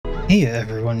Hey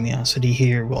everyone, Miacidae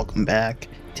here, welcome back.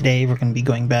 Today we're going to be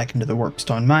going back into the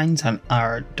Warpstone Mines on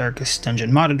our Darkest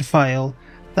Dungeon modded file.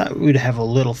 Thought we'd have a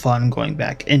little fun going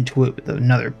back into it with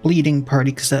another bleeding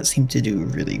party because that seemed to do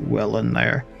really well in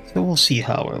there. So we'll see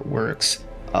how it works.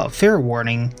 Fair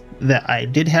warning that I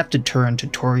did have to turn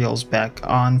tutorials back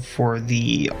on for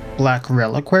the Black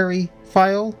Reliquary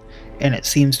file, and it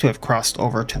seems to have crossed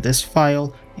over to this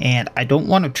file. And I don't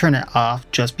want to turn it off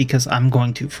just because I'm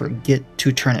going to forget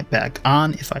to turn it back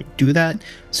on if I do that.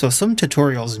 So some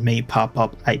tutorials may pop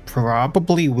up. I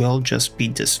probably will just be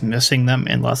dismissing them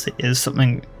unless it is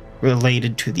something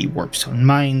related to the Warpstone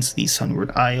Mines, the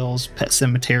Sunward Isles, Pet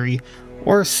Cemetery,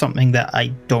 or something that I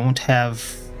don't have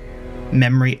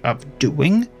memory of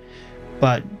doing.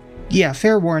 But yeah,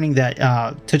 fair warning that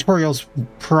tutorials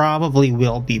probably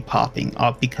will be popping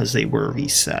up because they were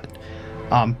reset.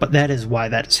 But that is why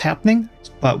that is happening.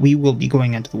 But we will be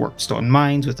going into the Warpstone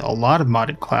Mines with a lot of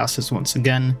modded classes once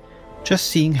again, just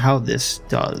seeing how this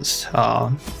does,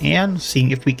 and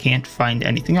seeing if we can't find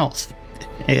anything else.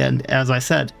 And as I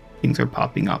said, things are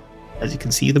popping up. As you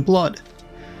can see, the blood.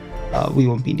 We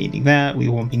won't be needing that. We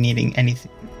won't be needing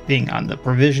anything on the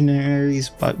provisionaries,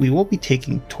 but we will be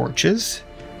taking torches.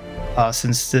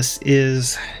 Since this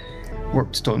is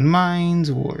Warpstone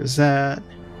Mines, where is that?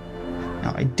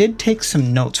 Now, I did take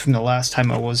some notes from the last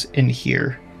time I was in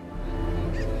here,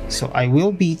 so I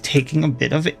will be taking a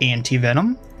bit of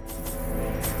anti-venom,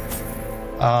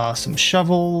 some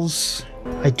shovels.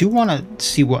 I do want to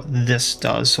see what this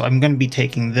does, so I'm going to be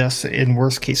taking this. In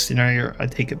worst case scenario, I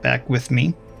take it back with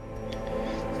me.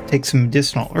 Take some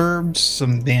medicinal herbs,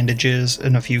 some bandages,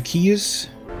 and a few keys.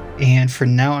 And for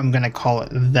now, I'm going to call it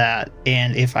that,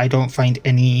 and if I don't find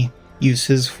any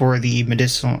uses for the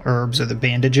medicinal herbs or the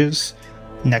bandages,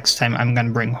 next time I'm going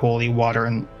to bring holy water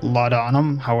and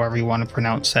laudanum, however you want to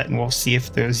pronounce that, and we'll see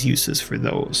if there's uses for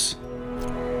those.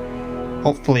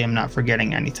 Hopefully I'm not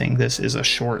forgetting anything. This is a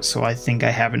short, so I think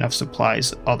I have enough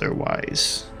supplies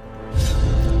otherwise.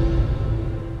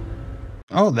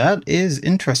 Oh, that is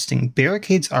interesting.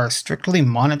 Barricades are strictly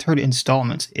monitored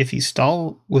installments. If you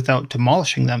stall without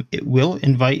demolishing them, it will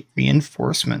invite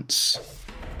reinforcements.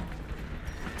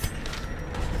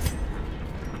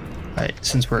 Alright,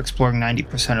 since we're exploring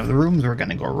 90% of the rooms, we're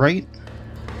gonna go right.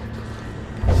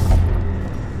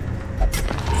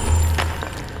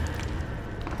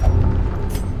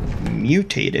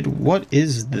 Mutated, what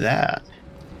is that?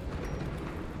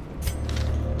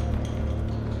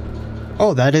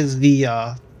 Oh, that is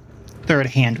the third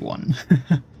hand one.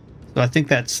 So I think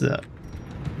that's the...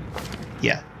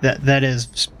 yeah, that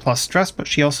is plus stress, but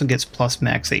she also gets plus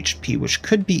max HP, which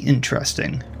could be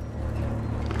interesting.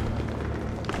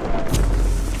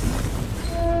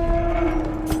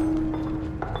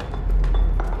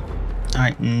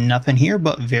 Alright, nothing here,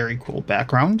 but very cool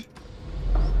background.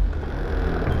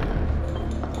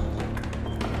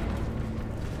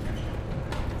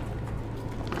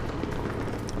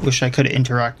 Wish I could have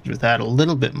interacted with that a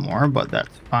little bit more, but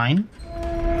that's fine.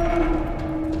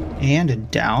 And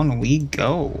down we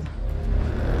go.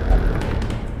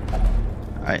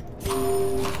 Alright.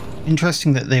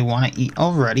 Interesting that they want to eat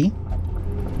already.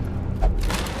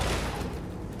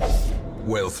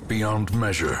 Wealth beyond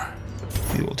measure.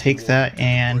 We will take that,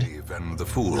 and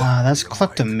that's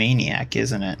kleptomaniac,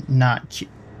 isn't it? Not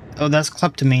oh, that's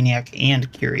kleptomaniac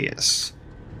and curious.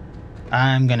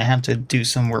 I'm gonna have to do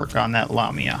some work on that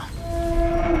Lamia.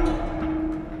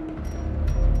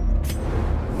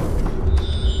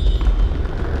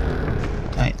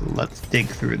 Alright, let's dig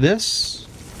through this.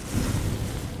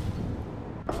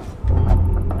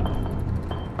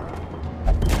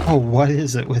 Oh, what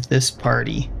is it with this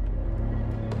party?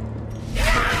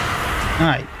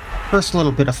 Alright, first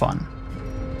little bit of fun.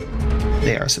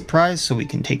 They are surprised, so we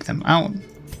can take them out.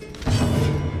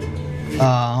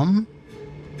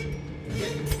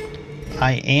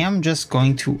 I am just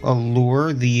going to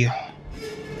allure the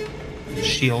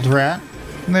shield rat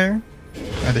there,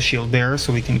 or the shield bearer,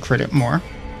 so we can crit it more.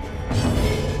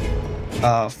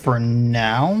 For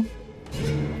now,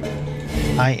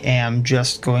 I am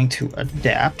just going to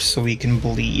adapt so we can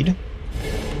bleed.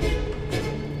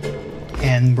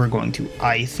 And we're going to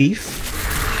Eye Thief.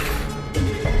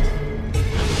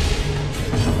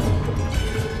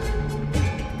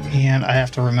 And I have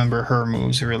to remember her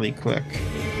moves really quick.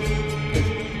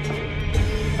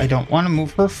 I don't want to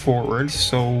move her forward,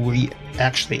 so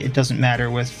it doesn't matter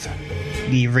with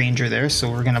the ranger there, so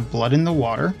we're going to Blood in the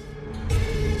Water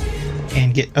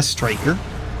and get a striker.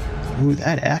 Ooh,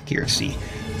 that accuracy.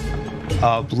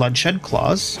 Bloodshed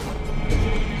Claws.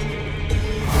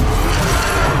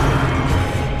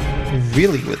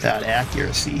 Really with that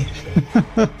accuracy.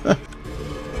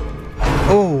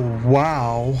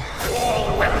 Wow.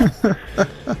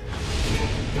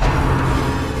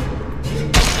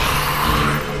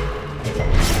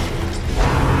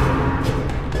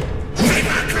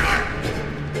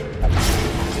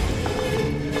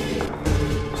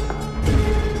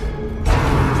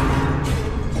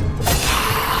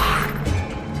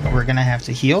 We're gonna have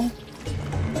to heal.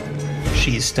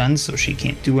 She's stunned, so she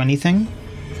can't do anything.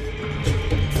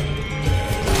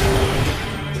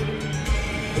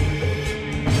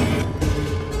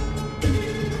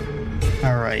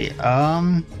 Alright,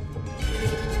 I'm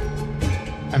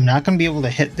not gonna be able to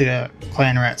hit the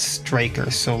Clan Rat Striker,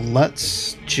 so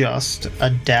let's just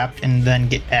adapt and then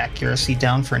get accuracy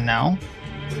down for now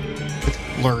with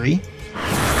Flurry.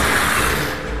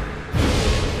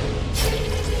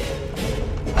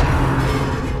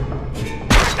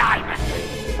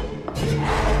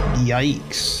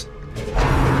 Yikes.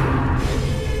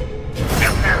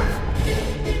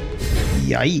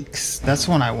 Yikes. That's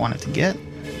one I wanted to get.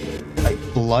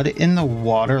 Blood in the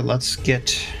water. Let's get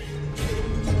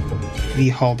the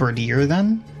Halberdier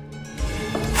then.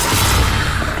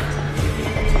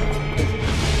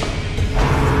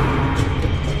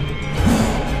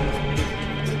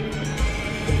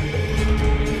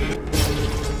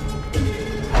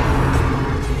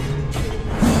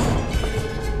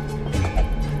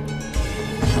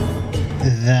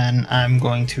 Then I'm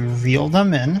going to reel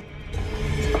them in,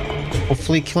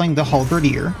 hopefully killing the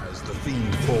Halberdier. As the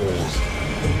fiend falls,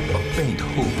 a faint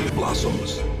hope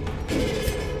blossoms.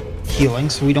 Healing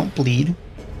so we don't bleed.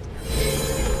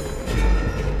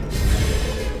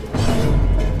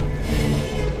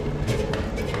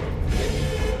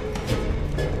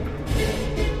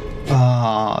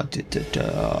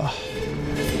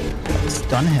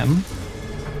 Stun him.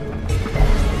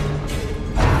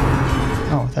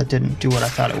 Oh, that didn't do what I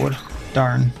thought it would.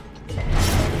 Darn.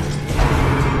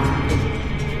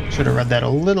 Should have read that a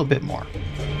little bit more.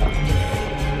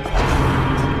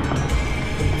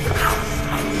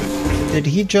 Did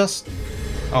he just...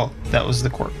 Oh, that was the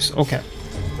corpse. Okay.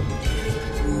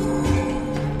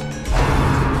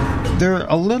 They're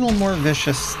a little more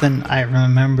vicious than I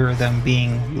remember them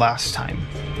being last time.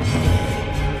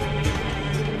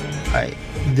 Alright,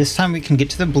 this time we can get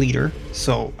to the bleeder,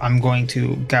 so I'm going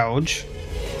to gouge.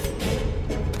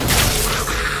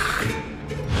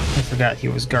 I forgot he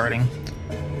was guarding.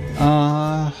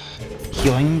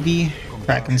 Healing the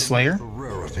Krakenslayer. The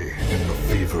rarity in the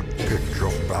fevered pitch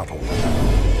of battle.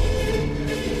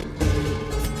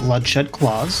 Bloodshed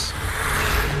Claws.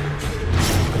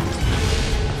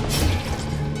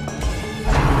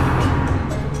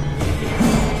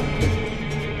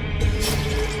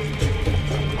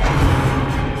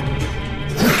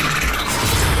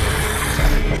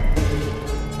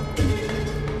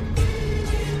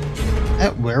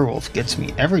 That werewolf gets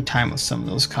me every time with some of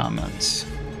those comments.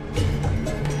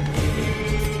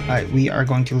 Alright, we are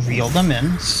going to reel them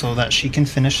in so that she can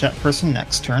finish that person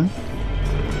next turn.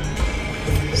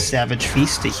 Savage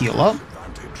Feast to heal up.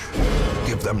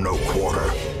 Give them no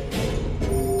quarter.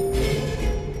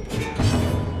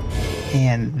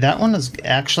 And that one is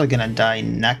actually going to die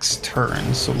next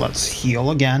turn, so let's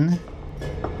heal again.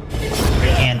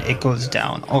 And it goes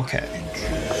down. Okay.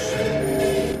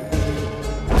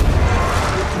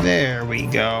 There we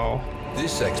go.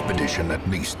 This expedition at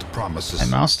least promises... My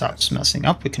mouse stops messing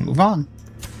up. We can move on.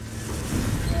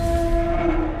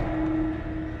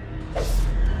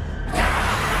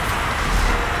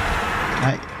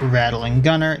 Alright, Rattling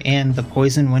Gunner and the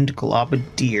Poison Wind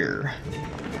Globadier.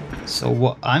 So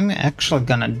what I'm actually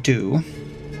gonna do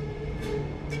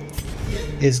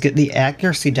is get the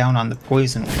accuracy down on the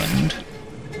Poison Wind.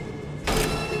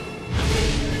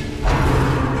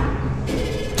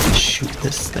 Shoot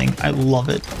this thing. I love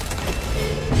it.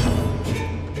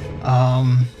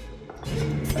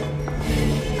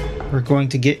 We're going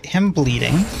to get him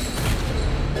bleeding.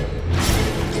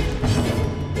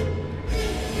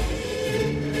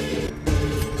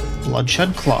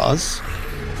 Bloodshed Claws.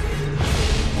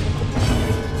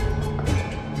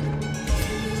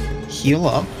 Heal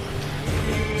up.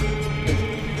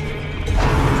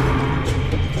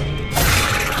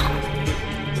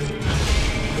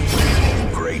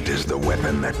 Great is the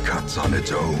weapon that cuts on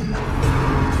its own.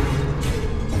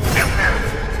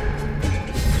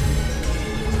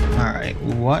 Alright,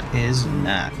 what is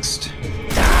next?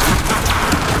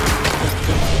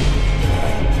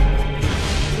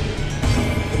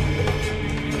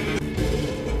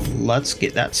 Let's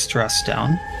get that stress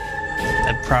down.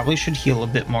 I probably should heal a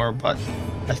bit more, but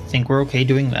I think we're okay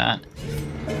doing that.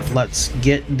 Let's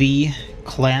get the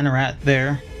Clan Rat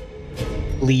there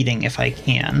bleeding if I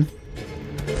can.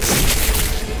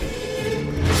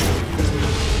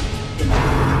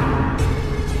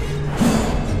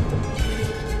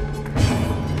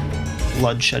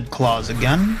 bloodshed claws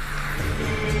again.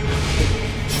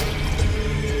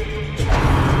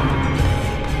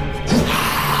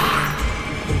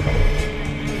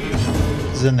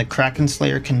 Then the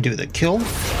Krakenslayer can do the kill,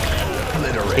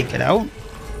 take it out,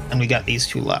 and we got these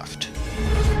two left.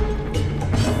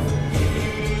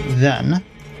 Then,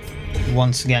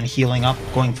 once again healing up,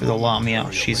 going for the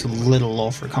Lamia. She's a little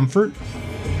low for comfort.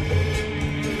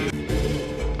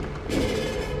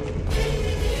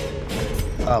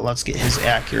 Let's get his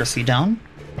accuracy down.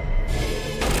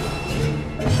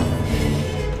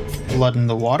 Blood in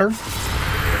the water.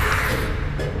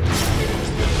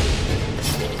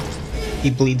 He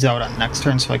bleeds out on next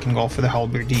turn, so I can go for the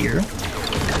Halberdier.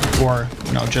 Or,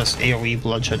 you know, just AoE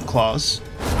Bloodshed Claws.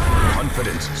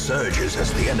 Confidence surges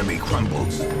as the enemy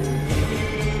crumbles.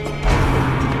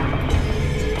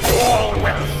 All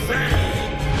will see.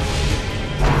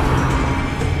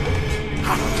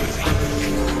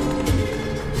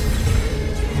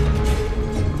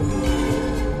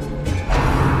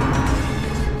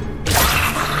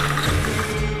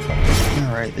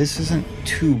 Alright, this isn't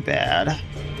too bad.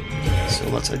 So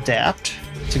let's adapt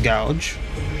to gouge.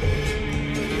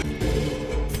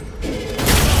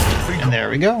 And there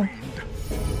we go.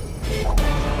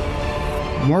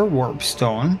 More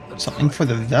Warpstone. Something for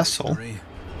the vessel.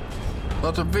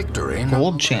 But a victory.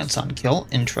 Gold chance on kill.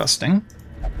 Interesting.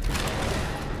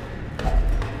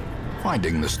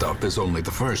 Finding the stuff is only the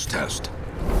first test.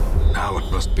 Now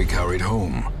it must be carried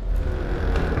home.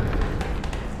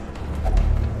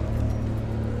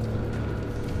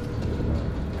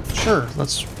 Sure,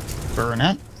 let's burn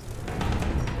it.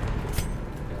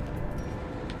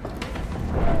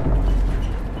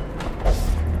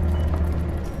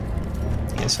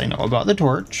 Yes, I know about the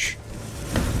torch.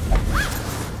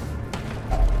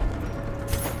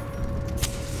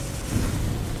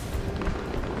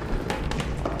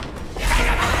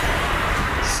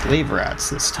 Slave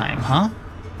rats this time, huh?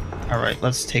 Alright,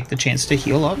 let's take the chance to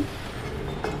heal up.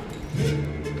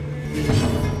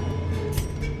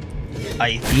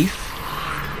 Eye Thief.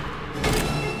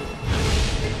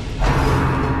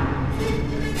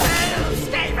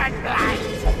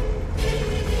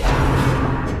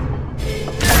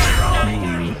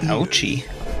 Ouchie.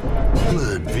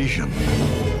 Blurred vision.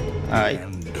 Alright.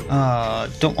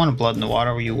 Don't want to blood in the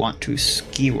water. You want to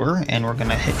skewer, and we're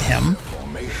gonna hit him.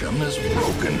 Formation is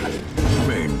broken.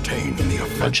 Maintain the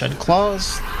effect. Bloodshed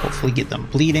Claws. Hopefully get them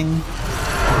bleeding.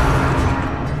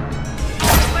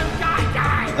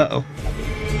 Uh-oh.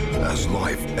 As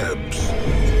life ebbs,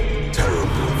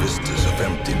 terrible vistas of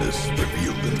emptiness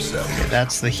reveal themselves. Okay,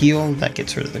 that's the heal. That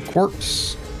gets rid of the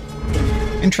corpse.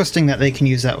 Interesting that they can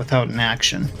use that without an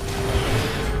action.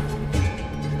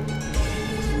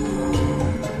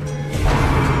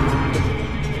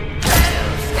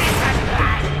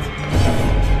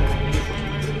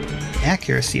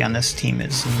 Accuracy on this team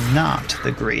is not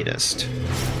the greatest.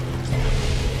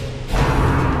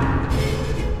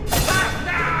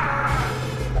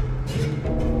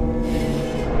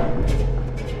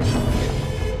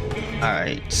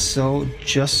 Alright, so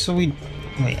just so we...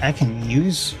 Wait, I can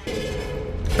use...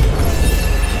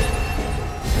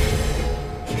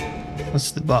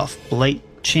 What's the buff? Blight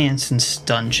chance and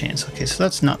stun chance. Okay, so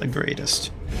that's not the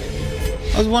greatest.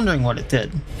 I was wondering what it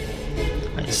did.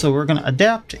 Alright, so we're gonna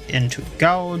adapt into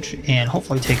gouge and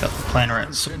hopefully take out the planet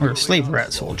rat, or slave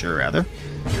rat soldier rather.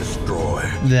 Destroy.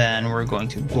 Then we're going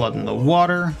to blood in the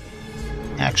water.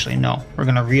 Actually, no. We're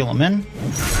gonna reel him in.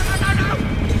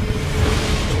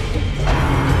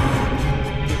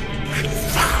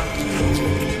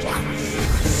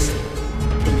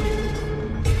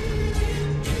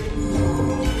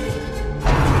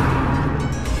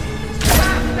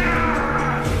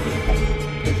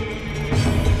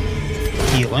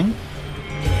 Healing.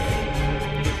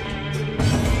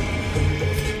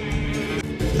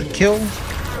 The kill.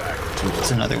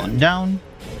 That's another one down.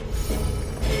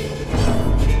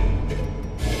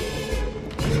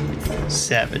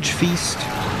 Savage Feast.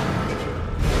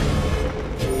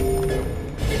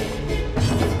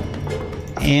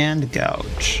 And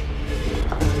gouge.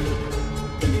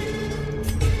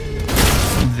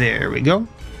 There we go.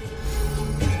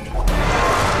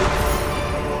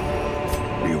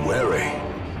 Be wary.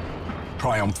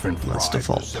 Triumphant. Let's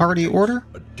default party order.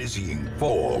 A dizzying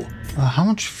fall. How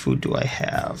much food do I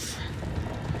have?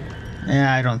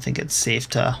 Yeah, I don't think it's safe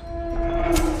to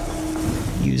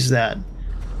use that.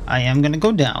 I am going to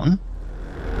go down.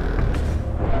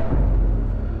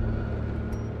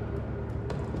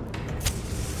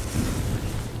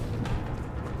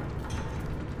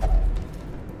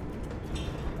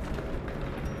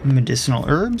 Medicinal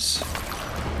herbs.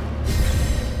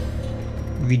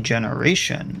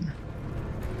 Regeneration.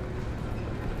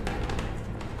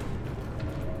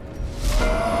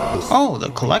 Oh, the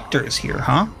collector is here,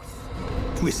 huh?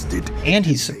 Twisted. And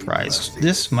he's surprised.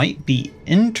 This might be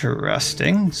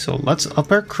interesting, so let's up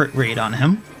our crit rate on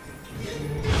him.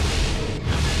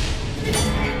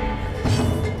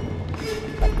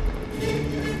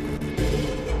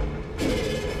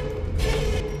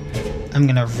 I'm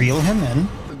gonna reel him in.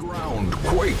 The ground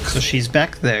quakes. So she's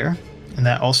back there, and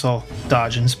that also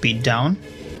dodge and speed down.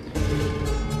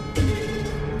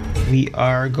 We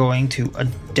are going to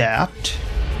adapt.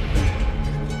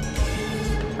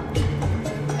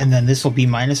 And then this will be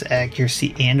minus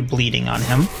accuracy and bleeding on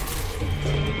him.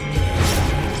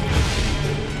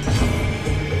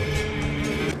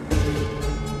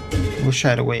 Wish I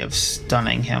had a way of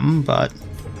stunning him, but...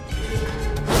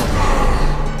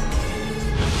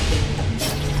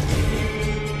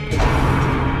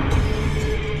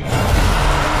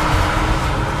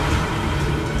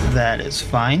 that is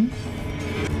fine.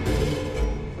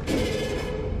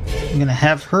 I'm gonna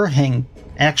have her hang...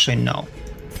 actually, no.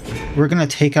 We're gonna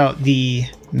take out the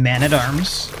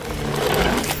man-at-arms.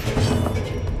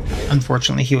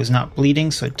 Unfortunately, he was not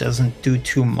bleeding, so it doesn't do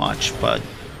too much, but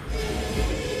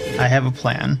I have a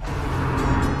plan.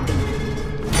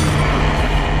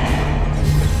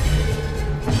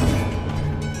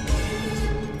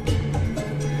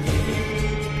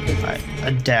 Alright,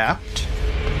 adapt.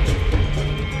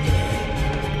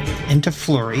 Into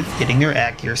Flurry, getting their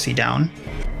accuracy down.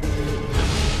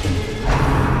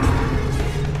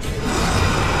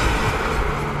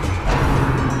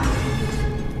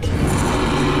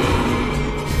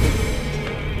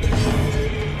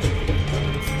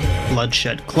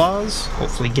 Bloodshed Claws,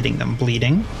 hopefully getting them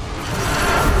bleeding.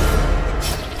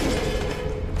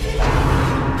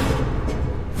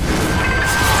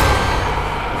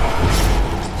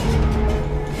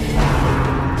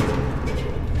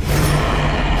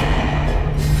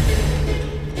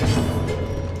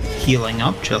 Healing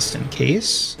up just in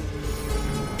case.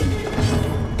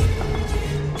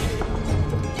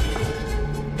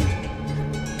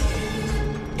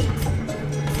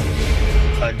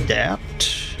 Adapt.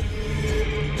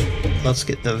 Let's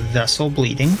get the vessel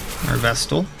bleeding, or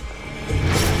Vestal.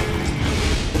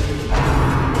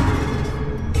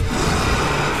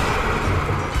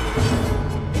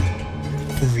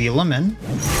 Reel him in.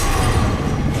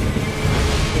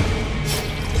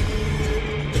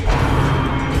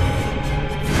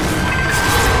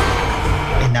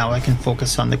 And now I can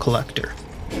focus on the collector.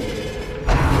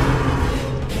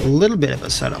 A little bit of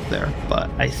a setup there, but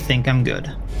I think I'm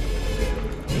good.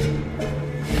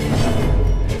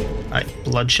 Alright,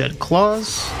 Bloodshed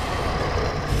Claws.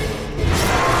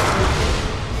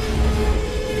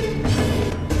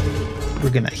 We're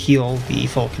gonna heal the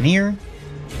Falconer.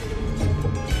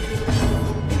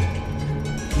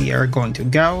 We are going to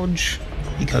gouge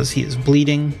because he is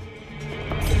bleeding.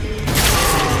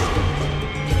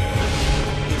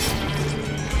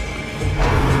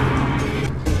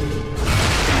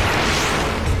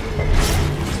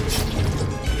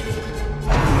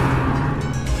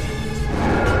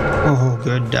 Oh,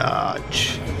 good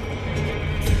dodge.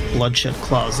 Bloodshed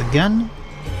Claws again.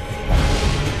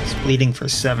 He's bleeding for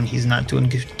 7. He's not doing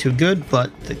too good,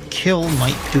 but the kill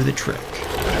might do the trick.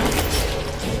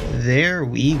 There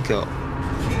we go.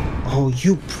 Oh,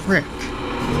 you prick.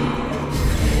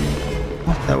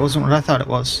 Oh, that wasn't what I thought it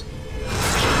was.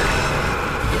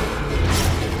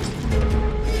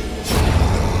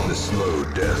 The slow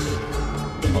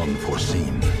death.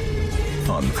 Unforeseen.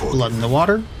 Unfortunate. Blood in the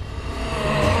water.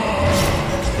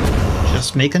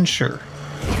 Just making sure.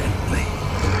 Gently.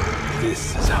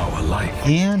 This is our life.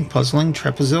 And puzzling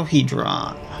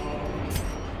trapezohedron.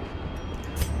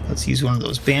 Let's use one of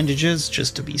those bandages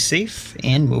just to be safe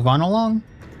and move on along.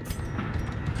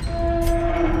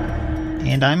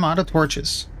 And I'm out of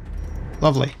torches.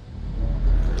 Lovely.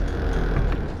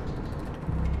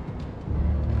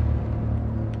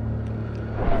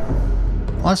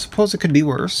 Well, I suppose it could be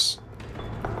worse.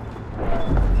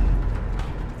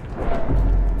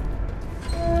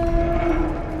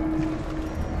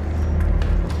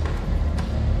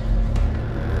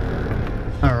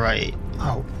 Alright.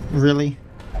 Oh, really?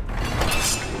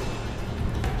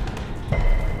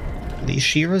 At least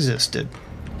she resisted.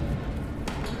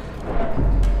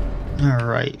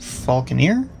 Alright,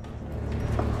 Falconer?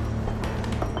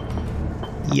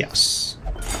 Yes.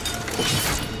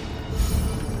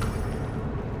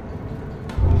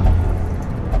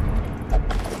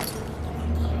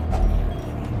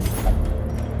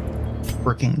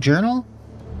 Working journal?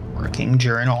 Working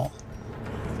journal.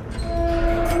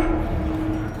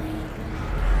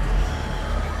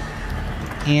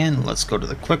 And let's go to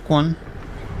the quick one.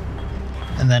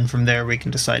 And then from there we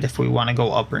can decide if we want to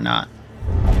go up or not.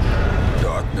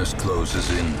 Dark Darkness closes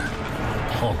in,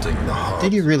 haunting the heart.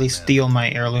 Did you really steal my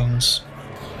heirlooms?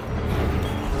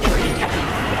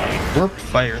 Warp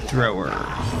fire thrower.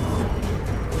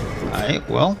 Alright,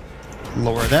 well,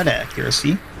 lower that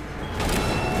accuracy.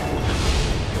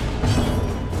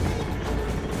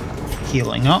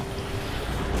 Healing up.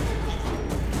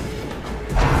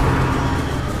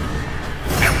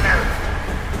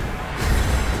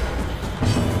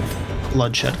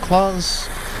 Bloodshed claws.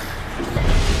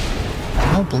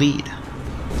 No bleed.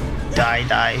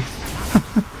 Die.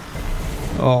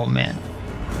 Oh man.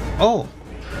 Oh!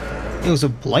 It was a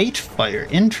blight fire.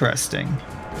 Interesting.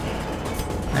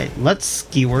 Alright, let's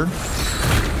skewer.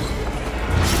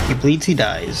 He bleeds, he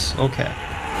dies. Okay.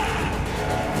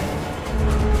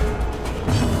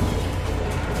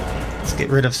 Let's get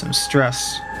rid of some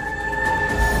stress.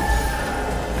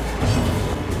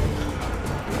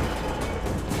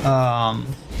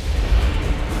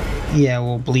 Yeah,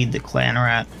 we'll bleed the clan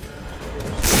rat.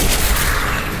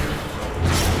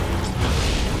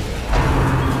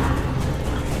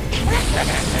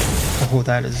 Oh,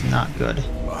 that is not good.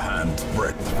 A hand's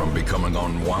breadth from becoming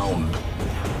unwound.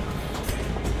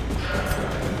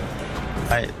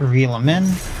 I reel him in.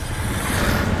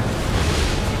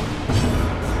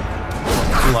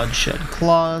 Bloodshed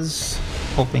claws.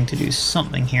 Hoping to do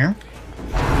something here.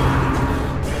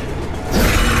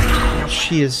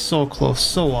 She is so close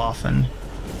so often.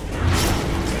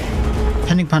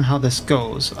 Depending upon how this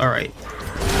goes. Alright.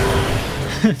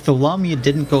 If the Lamia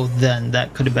didn't go then,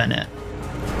 that could have been it.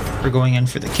 We're going in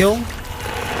for the kill.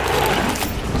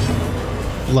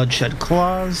 Bloodshed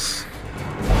claws.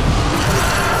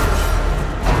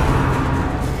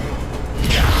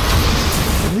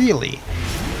 Really?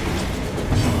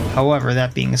 However,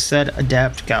 that being said,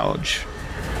 adapt gouge.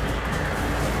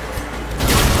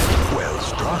 Well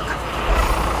struck.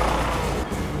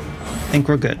 I think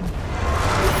we're good.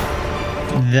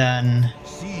 Then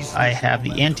I have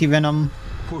the anti-venom.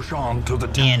 Push on to the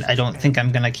And I don't think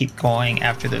I'm gonna keep going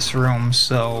after this room,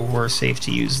 so we're safe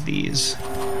to use these.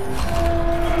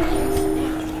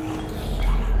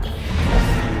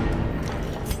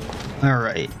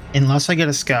 Alright, unless I get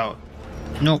a scout.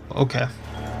 Nope, okay.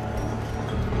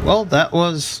 Well, that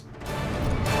was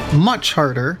much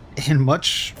harder and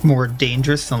much more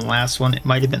dangerous than the last one. It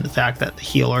might have been the fact that the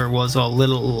healer was a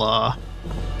little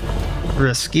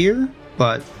riskier,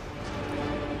 but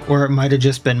or it might have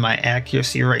just been my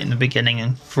accuracy right in the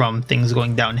beginning from things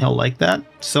going downhill like that.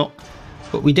 So,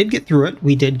 but we did get through it.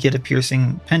 We did get a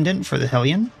piercing pendant for the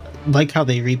Hellion. Like how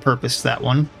they repurposed that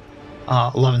one.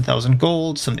 11,000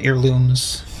 gold, some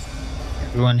heirlooms.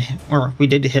 We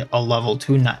did hit a level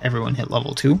 2, not everyone hit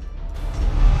level 2.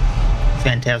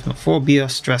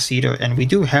 Phantasmophobia, Stress Eater, and we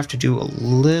do have to do a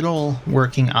little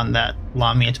working on that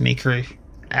Lamia to make her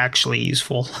actually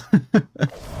useful.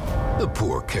 The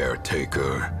poor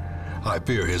caretaker. I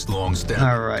fear his long-standing.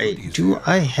 Alright, do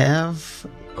I have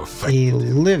a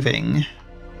living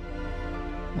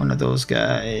one of those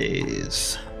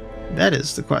guys? That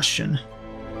is the question.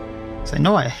 So I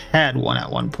know I had one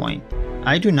at one point.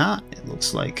 I do not, it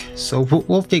looks like. So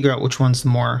we'll figure out which one's the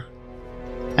more...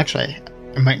 Actually,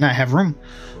 I might not have room.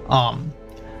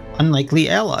 Unlikely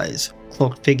allies.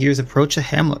 Cloaked figures approach a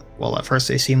hamlet. While at first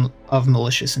they seem of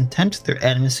malicious intent, their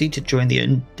animosity to join the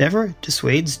endeavor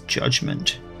dissuades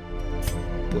judgment.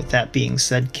 With that being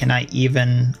said, can I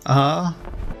even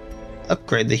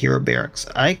upgrade the hero barracks?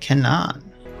 I cannot.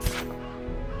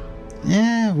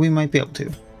 Yeah, we might be able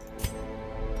to.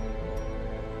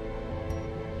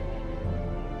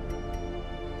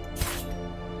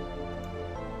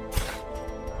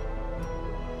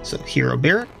 So hero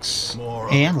barracks,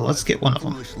 and let's get one of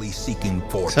them.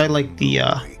 So I like the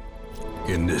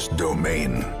in this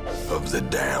domain of the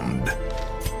damned.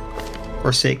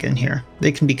 Forsaken here.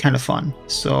 They can be kind of fun.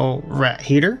 So Rat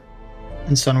Hater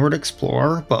and Sunward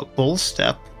Explorer, but Bull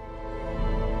Step.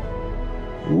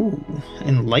 Ooh,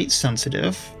 and Light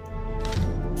Sensitive.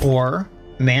 Or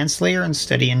Manslayer and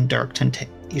Steady and Dark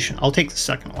Temptation. I'll take the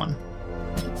second one.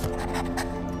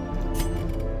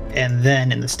 And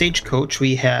then in the Stagecoach,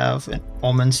 we have an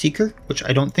Omen Seeker, which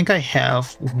I don't think I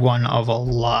have one of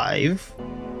alive.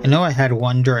 I know I had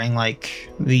one during, like,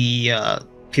 the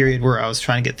period where I was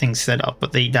trying to get things set up,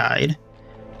 but they died.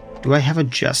 Do I have a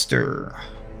Jester?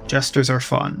 Jesters are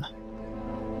fun.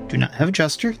 Do not have a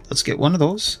Jester. Let's get one of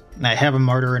those. And I have a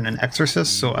Martyr and an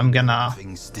Exorcist, so I'm gonna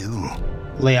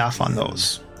lay off on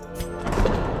those.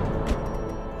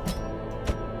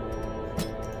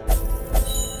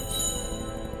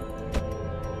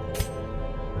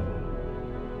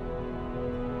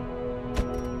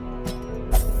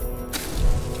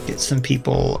 Get some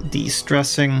people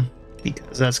de-stressing.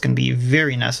 because that's going to be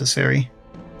very necessary.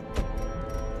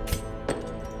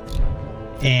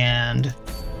 And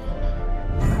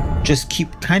just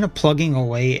keep kind of plugging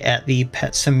away at the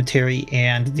pet cemetery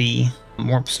and the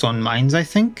Warpstone mines, I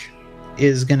think,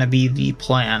 is going to be the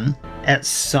plan. At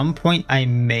some point, I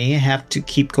may have to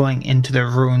keep going into the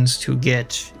ruins to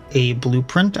get a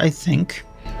blueprint, I think,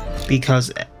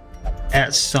 because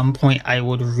at some point I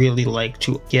would really like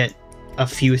to get a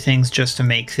few things just to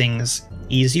make things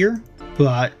easier,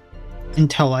 but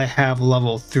until I have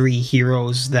level 3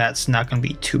 heroes, that's not going to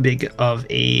be too big of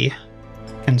a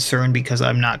concern because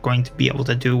I'm not going to be able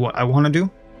to do what I want to do.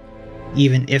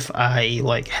 Even if I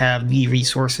like have the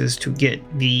resources to get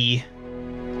the,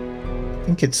 I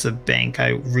think it's the bank I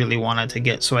really wanted to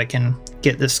get so I can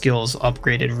get the skills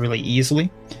upgraded really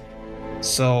easily.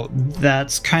 So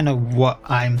that's kind of what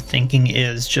I'm thinking,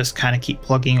 is just kind of keep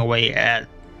plugging away at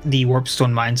the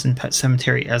Warpstone mines and pet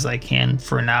cemetery as I can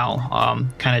for now.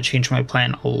 Kind of change my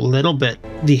plan a little bit.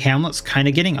 The hamlet's kind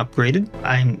of getting upgraded.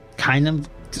 I'm kind of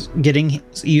getting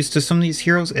used to some of these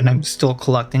heroes, and I'm still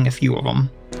collecting a few of them.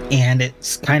 And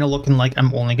it's kind of looking like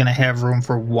I'm only going to have room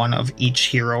for one of each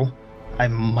hero. I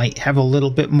might have a little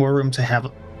bit more room to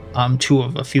have a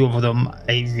few of them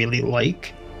I really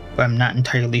like, but I'm not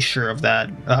entirely sure of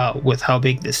that with how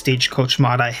big the stagecoach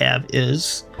mod I have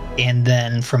is. And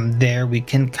then from there we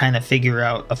can kind of figure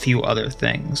out a few other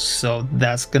things. So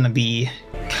that's going to be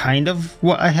kind of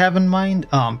what I have in mind.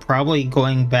 Probably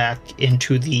going back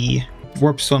into the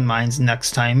Warpstone mines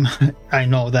next time. I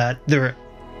know that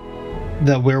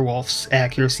the werewolf's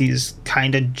accuracy is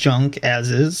kind of junk as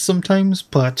is sometimes,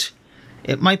 but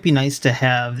it might be nice to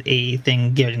have a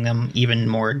thing giving them even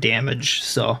more damage.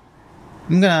 So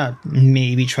I'm gonna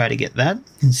maybe try to get that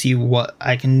and see what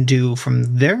I can do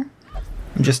from there.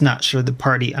 I'm just not sure the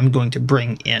party I'm going to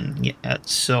bring in yet,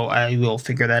 so I will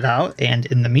figure that out. And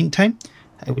in the meantime,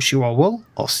 I wish you all well.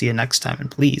 I'll see you next time,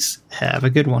 and please have a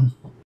good one.